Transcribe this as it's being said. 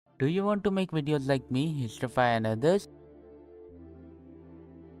Do you want to make videos like me, Histrify and others?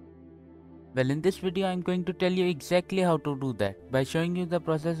 Well, in this video I'm going to tell you exactly how to do that by showing you the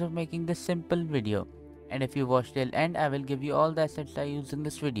process of making this simple video. And if you watch till end, I will give you all the assets I use in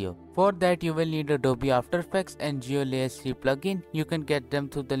this video. For that you will need Adobe After Effects and GeoLayer 3 plugin. You can get them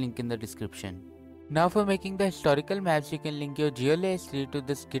through the link in the description. Now for making the historical maps, you can link your GeoLayer 3 to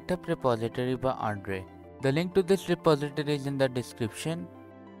this GitHub repository by Andre. The link to this repository is in the description.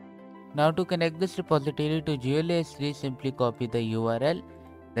 Now to connect this repository to GeoLayer 3, simply copy the URL.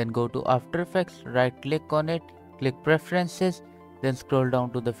 Then go to After Effects, right click on it, click Preferences, then scroll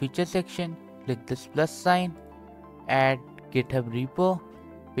down to the Feature section, click this plus sign, add GitHub repo,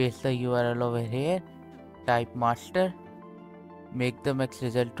 paste the URL over here, type master, make the max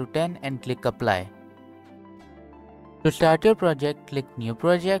result to 10 and click Apply. To start your project, click New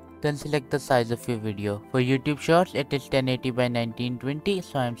Project, then select the size of your video. For YouTube Shorts, it is 1080 by 1920,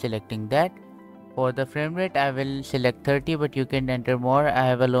 so I am selecting that. For the frame rate, I will select 30, but you can enter more. I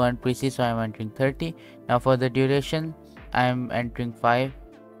have a low end PC, so I am entering 30. Now for the duration, I am entering 5.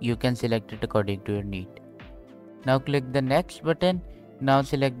 You can select it according to your need. Now click the next button. Now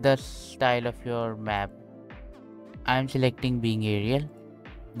select the style of your map. I am selecting being Arial.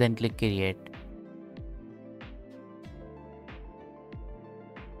 Then click Create.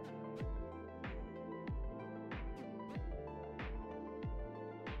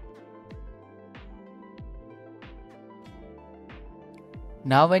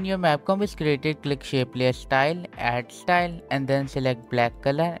 Now when your mapcom is created, click Shape Layer Style, Add Style and then select black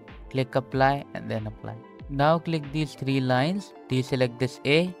color, click Apply and then Apply. Now click these three lines, deselect this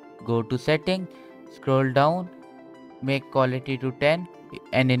A, go to Setting, scroll down, make quality to 10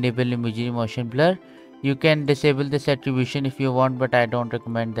 and enable imagery motion blur. You can disable this attribution if you want, but I don't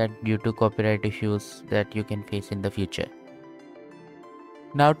recommend that due to copyright issues that you can face in the future.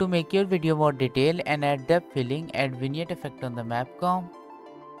 Now to make your video more detailed and add depth filling, add vignette effect on the mapcom.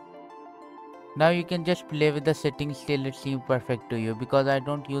 Now you can just play with the settings till it seems perfect to you, because I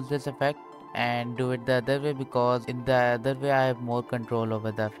don't use this effect and do it the other way, because in the other way I have more control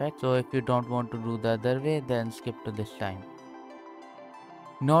over the effect. So if you don't want to do the other way, then skip to this time.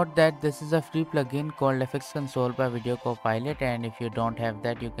 Note that this is a free plugin called FX Console by Video Copilot, and if you don't have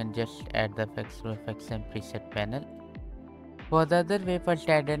that, you can just add the effects to effects and preset panel. For the other way, first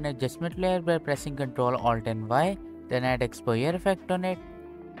add an adjustment layer by pressing Ctrl Alt and Y, then add exposure effect on it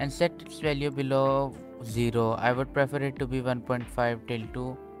and set its value below 0. I would prefer it to be 1.5 till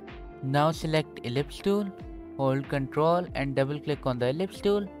 2. Now select ellipse tool, hold Ctrl and double click on the ellipse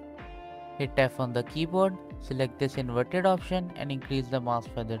tool. Hit F on the keyboard, select this inverted option and increase the mouse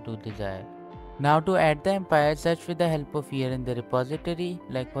feather to desired. Now to add the empire, search with the help of here in the repository.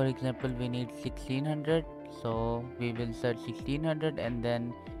 Like for example, we need 1600. So we will search 1600 and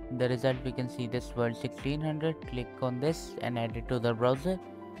then in the result we can see this word 1600. Click on this and add it to the browser.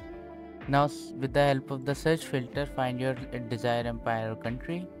 Now with the help of the search filter, find your desired empire or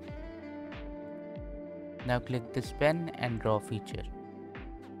country. Now click this pen and draw feature.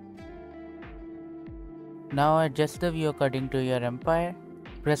 Now adjust the view according to your empire.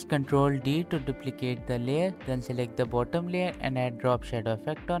 Press Ctrl D to duplicate the layer, then select the bottom layer and add drop shadow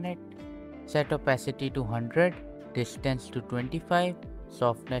effect on it. Set opacity to 100, distance to 25,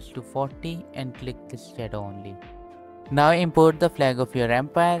 softness to 40 and click this shadow only. Now import the flag of your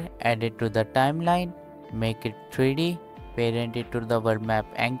empire, add it to the timeline, make it 3D, parent it to the world map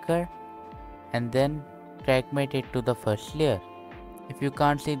anchor and then trackmate it to the first layer. If you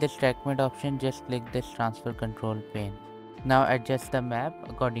can't see this trackmate option, just click this transfer control pane. Now adjust the map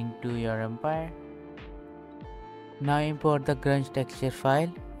according to your empire. Now import the grunge texture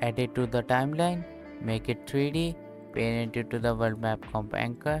file, add it to the timeline, make it 3D, parent it to the world map comp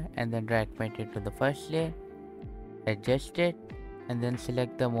anchor and then trackmate it to the first layer. Adjust it and then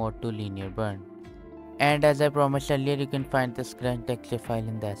select the mode to linear burn. And as I promised earlier, you can find this grunge texture file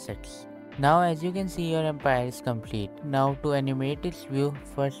in the assets. Now as you can see, your empire is complete. Now to animate its view,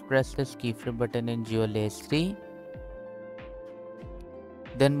 first press this keyframe button in GeoLayer 3.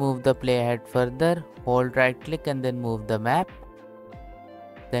 Then move the playhead further, hold right click and then move the map.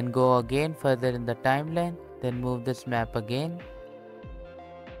 Then go again further in the timeline, then move this map again.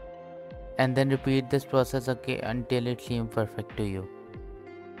 And then repeat this process again until it seems perfect to you.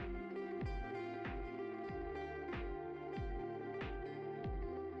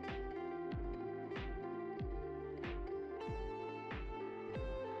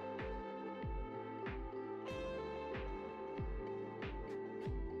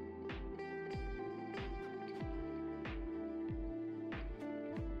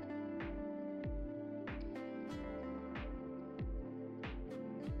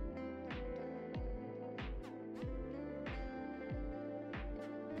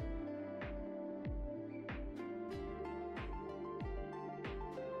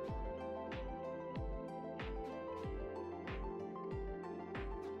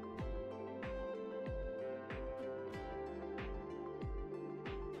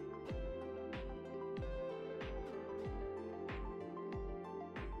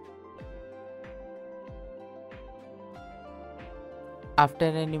 After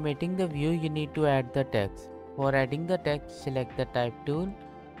animating the view, you need to add the text. For adding the text, select the type tool,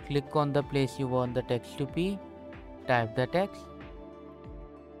 click on the place you want the text to be, type the text,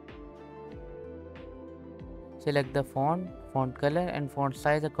 select the font, font color and font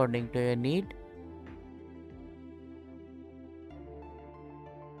size according to your need.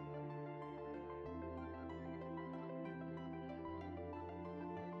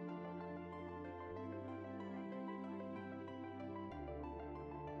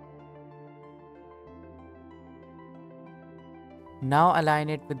 Now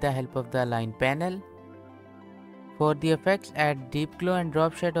align it with the help of the align panel. For the effects, add deep glow and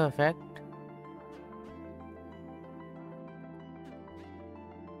drop shadow effect.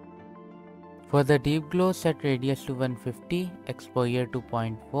 For the deep glow, set radius to 150, exposure to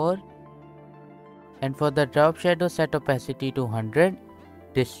 0.4, and for the drop shadow, set opacity to 100,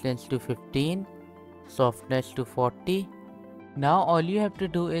 distance to 15, softness to 40. Now all you have to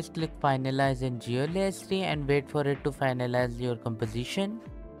do is click finalize in GeoLayer 3 and wait for it to finalize your composition.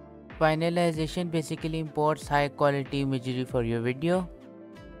 Finalization basically imports high quality imagery for your video.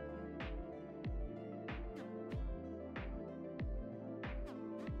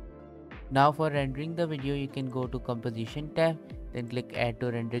 Now for rendering the video, you can go to composition tab, then click add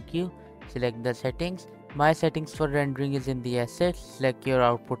to render queue, select the settings. My settings for rendering is in the assets, select your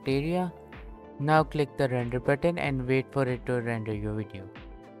output area. Now click the render button and wait for it to render your video.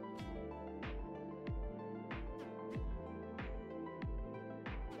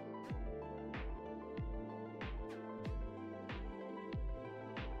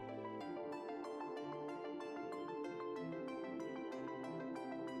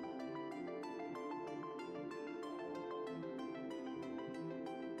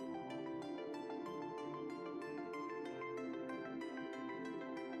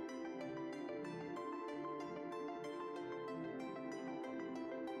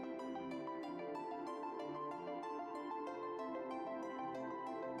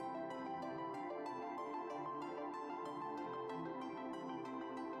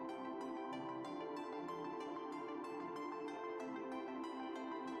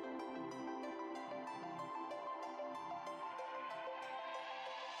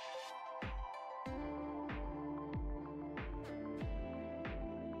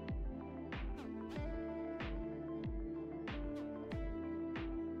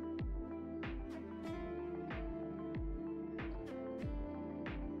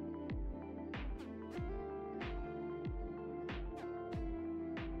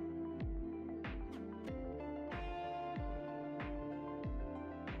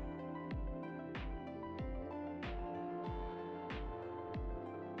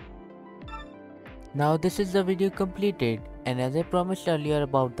 Now this is the video completed, and as I promised earlier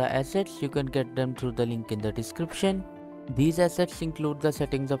about the assets, you can get them through the link in the description. These assets include the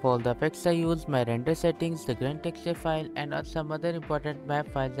settings of all the effects I use, my render settings, the grunt texture file, and some other important map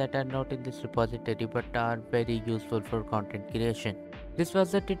files that are not in this repository but are very useful for content creation. This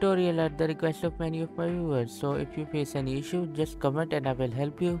was the tutorial at the request of many of my viewers, so if you face any issue, just comment and I will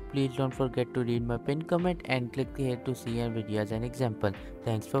help you. Please don't forget to read my pinned comment and click here to see a video as an example.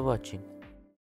 Thanks for watching.